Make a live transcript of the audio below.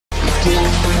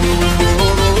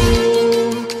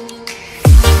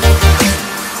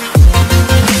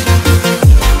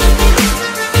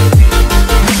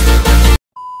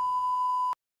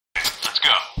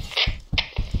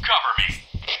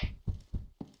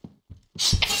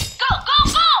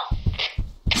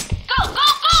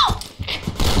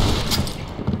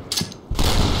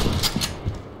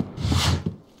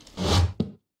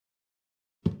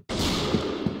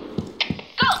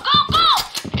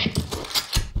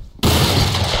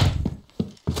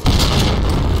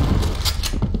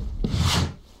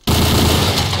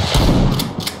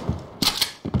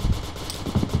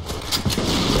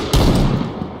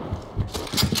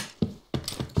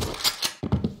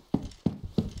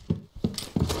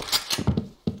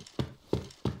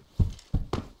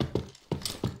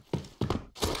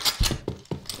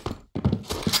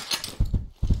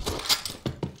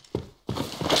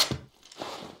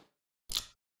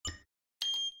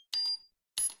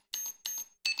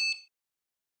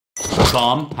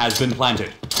Bomb has been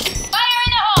planted. Fire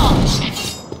in the hole!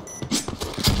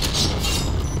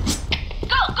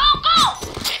 Go, go, go!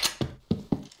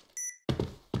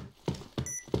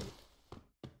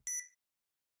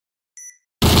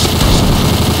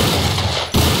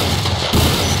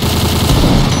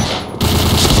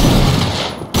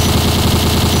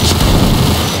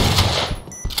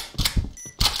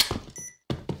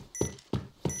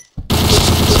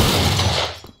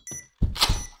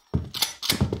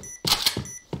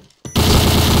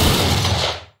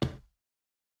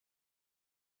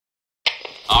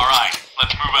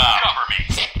 Let's move out. Cover me.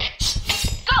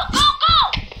 Go, go, go!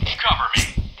 Cover me.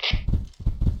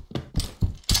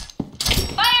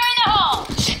 Fire in the hole!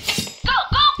 Go,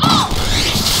 go, go!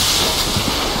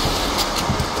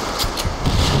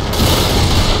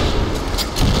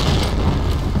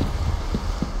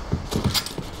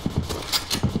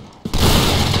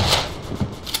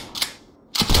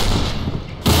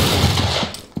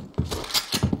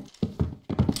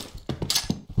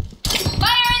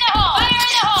 Fire in the hole! Fire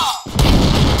in the hole!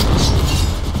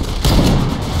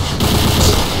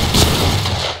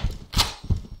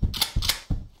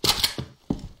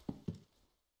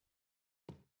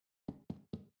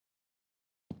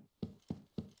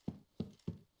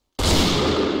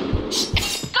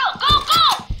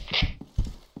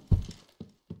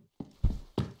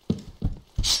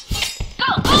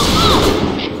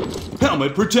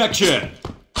 Helmet protection!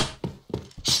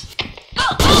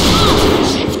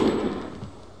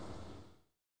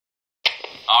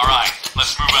 Alright,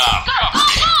 let's move out. Go, go,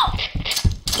 go!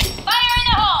 Fire in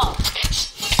the hole!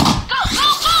 Go, go,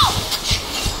 go!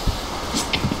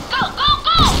 Go, go,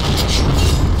 go!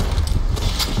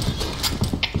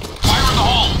 Fire in the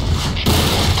hole!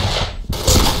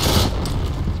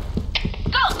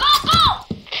 Go, go, go!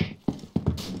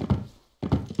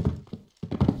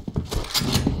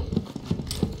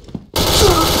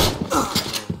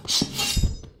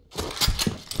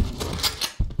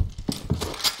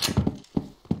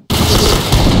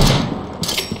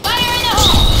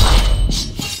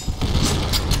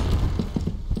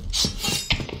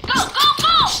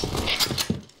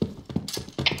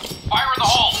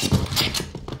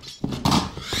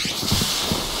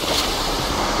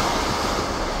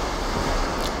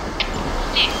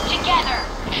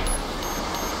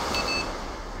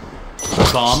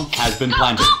 Bomb has been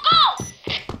planted. Go, go!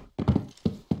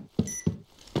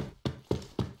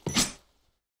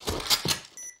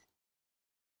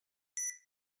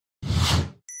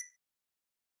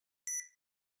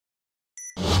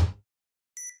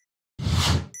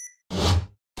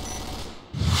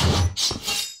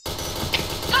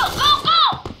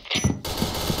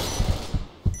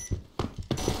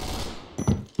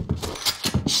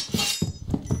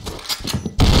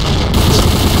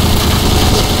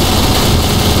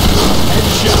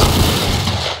 Headshot.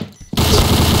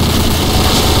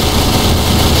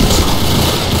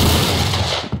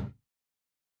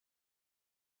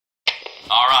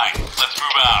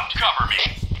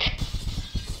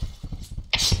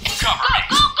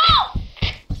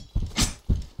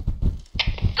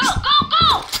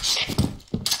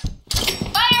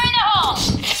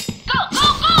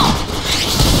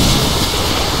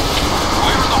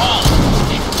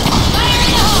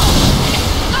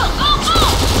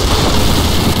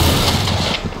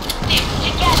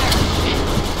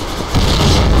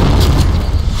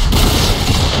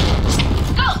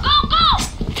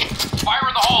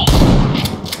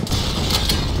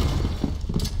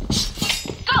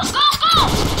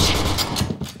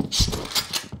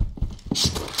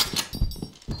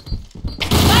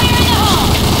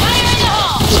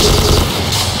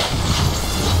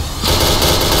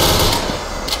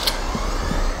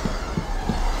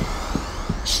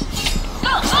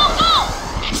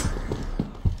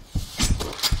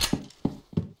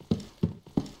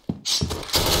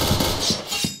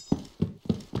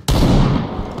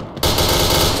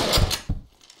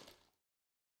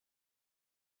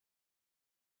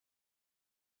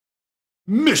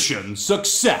 Mission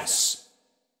success!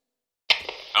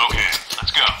 Okay,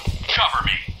 let's go. Cover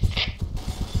me.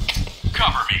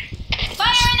 Cover me.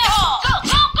 Fire in the hole! Go,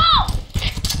 go, go!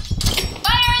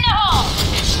 Fire in the hole!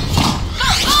 Go,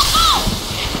 go, go!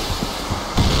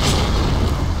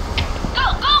 Go,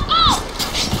 go, go!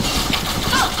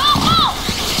 Go, go, go!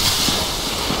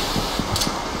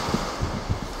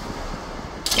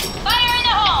 Fire in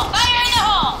the hole! Fire in the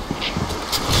hole!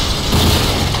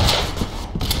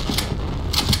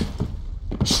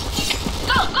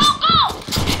 Go, go, go!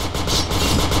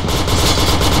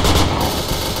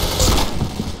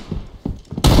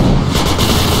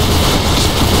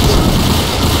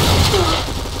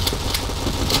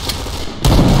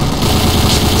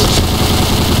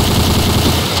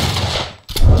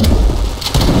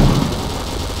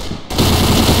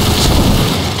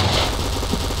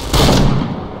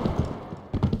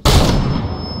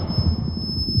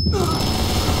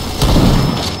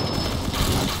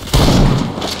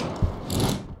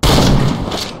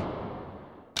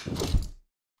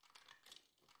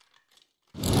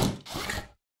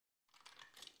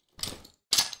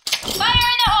 Fire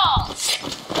in the hole!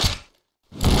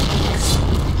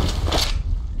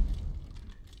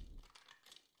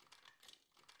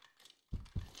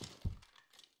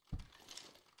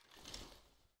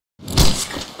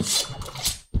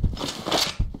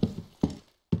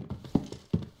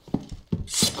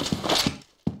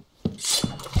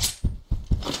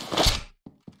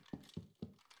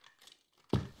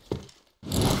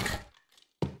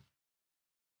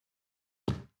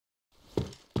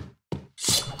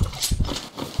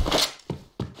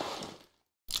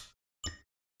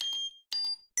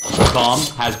 Bomb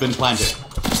has been planted.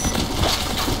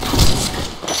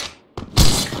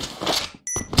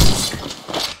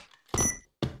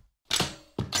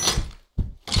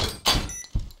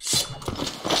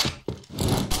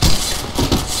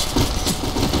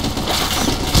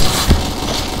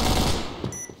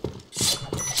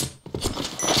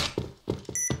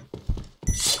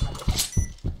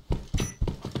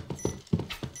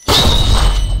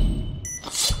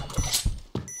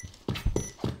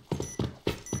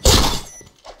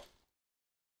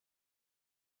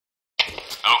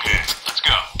 Okay, let's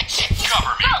go.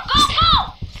 Cover me. Go, go, go!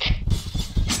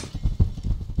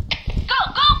 Go,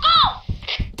 go, go!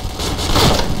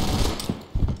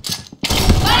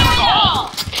 Fire in the hole!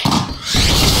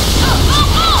 Go, go,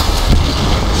 go!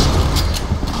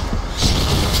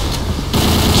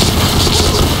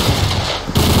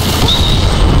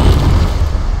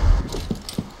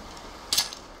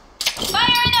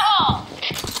 Fire in the hole!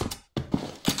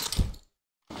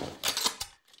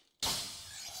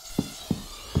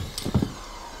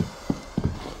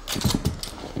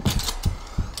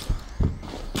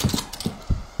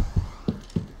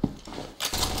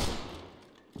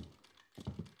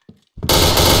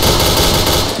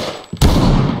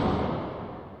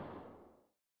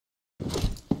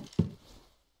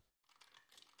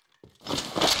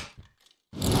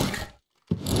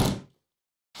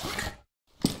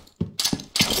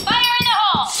 Fire in the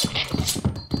hole!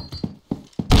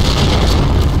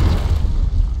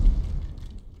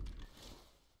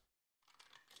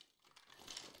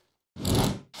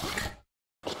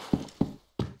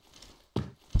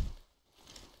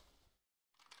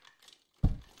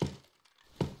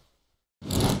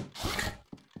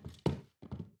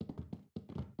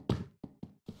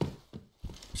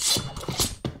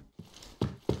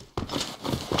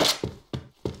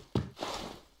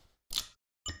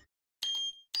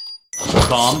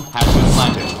 Bomb has been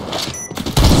planted.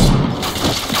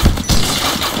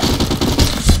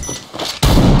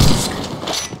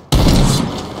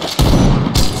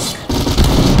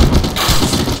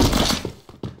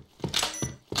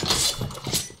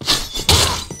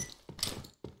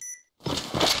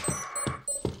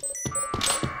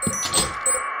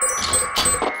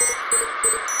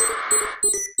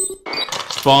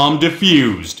 Bomb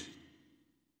defused.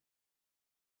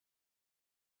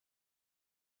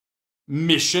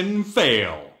 Mission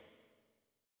fail.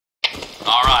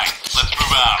 All right, let's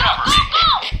move out. Cover me.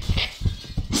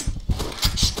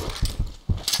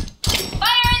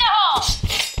 Fire in the hole!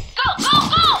 Go, go,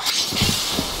 go!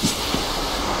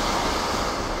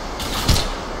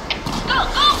 Go,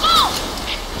 go, go!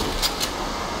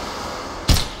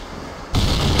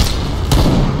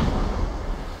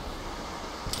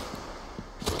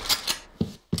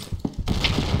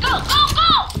 Go, go, go!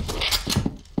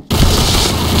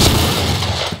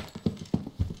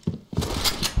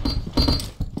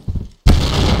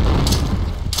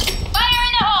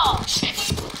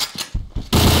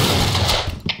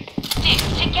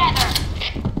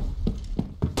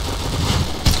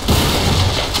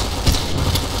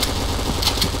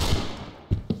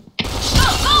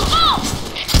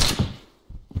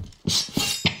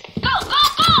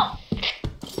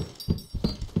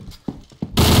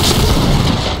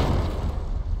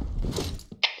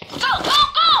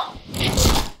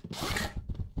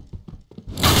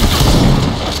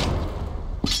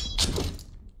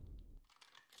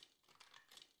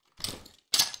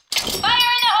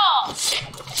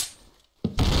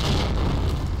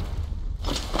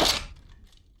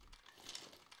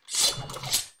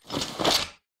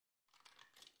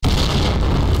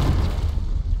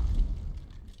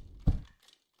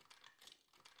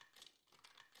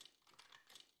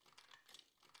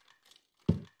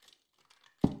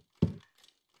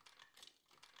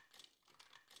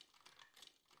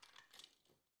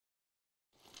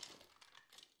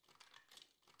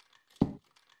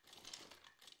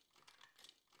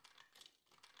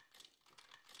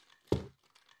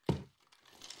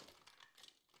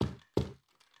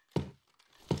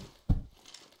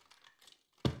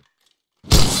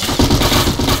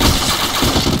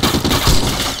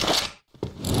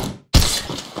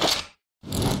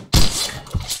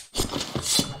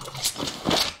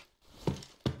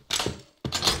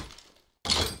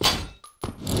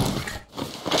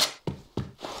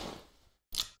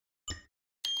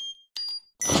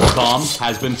 Bomb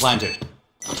has been planted.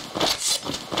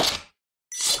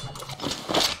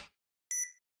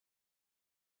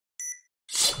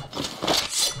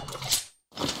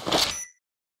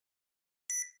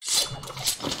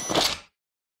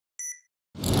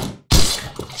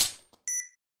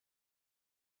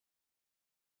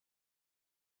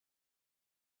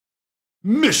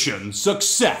 Mission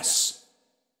success!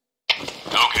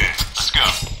 Okay, let's go.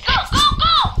 Go, go,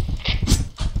 go!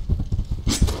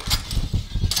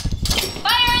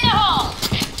 Fire in the hole!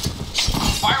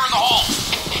 Fire in the hole!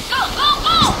 Go, go,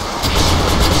 go!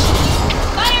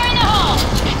 Fire in the hole!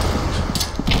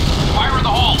 Fire in the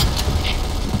hole!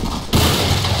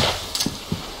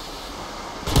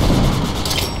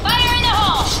 Fire in the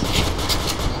hole!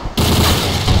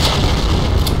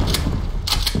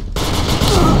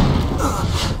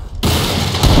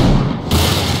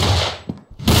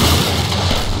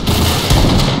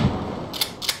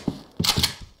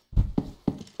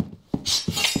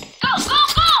 Go, go,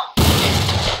 go!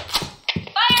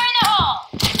 Fire in the hole!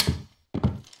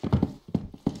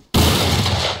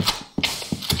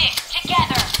 Stick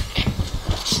together!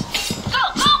 Go,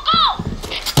 go, go!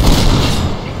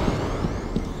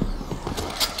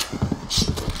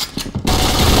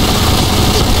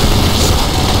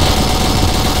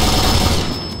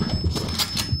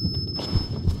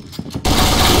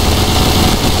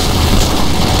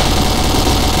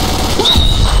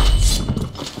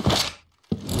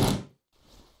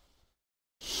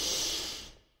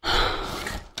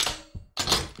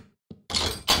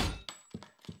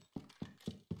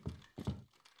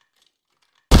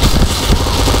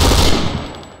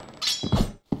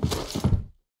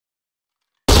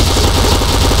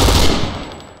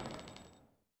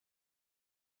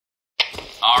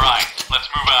 All right, let's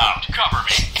move out. Cover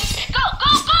me. Go,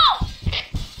 go, go!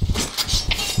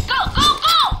 Go, go,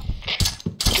 go!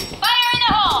 Fire in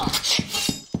the hole!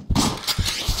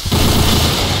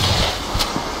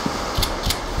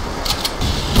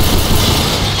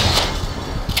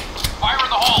 Fire in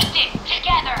the hole! Stick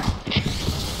together!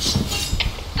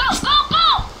 Go, go, go!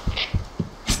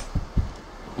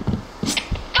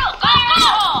 Go, fire in the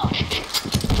hole!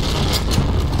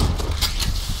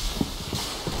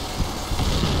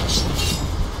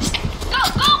 Go,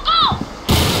 go, go!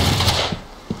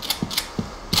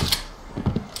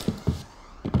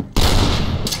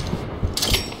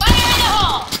 Fire in the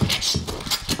hole!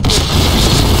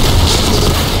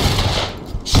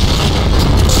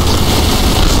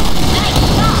 Nice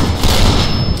shot!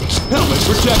 Helmet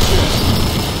protection!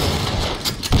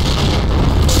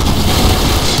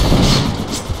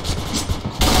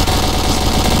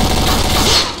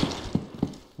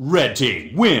 Red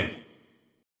team win!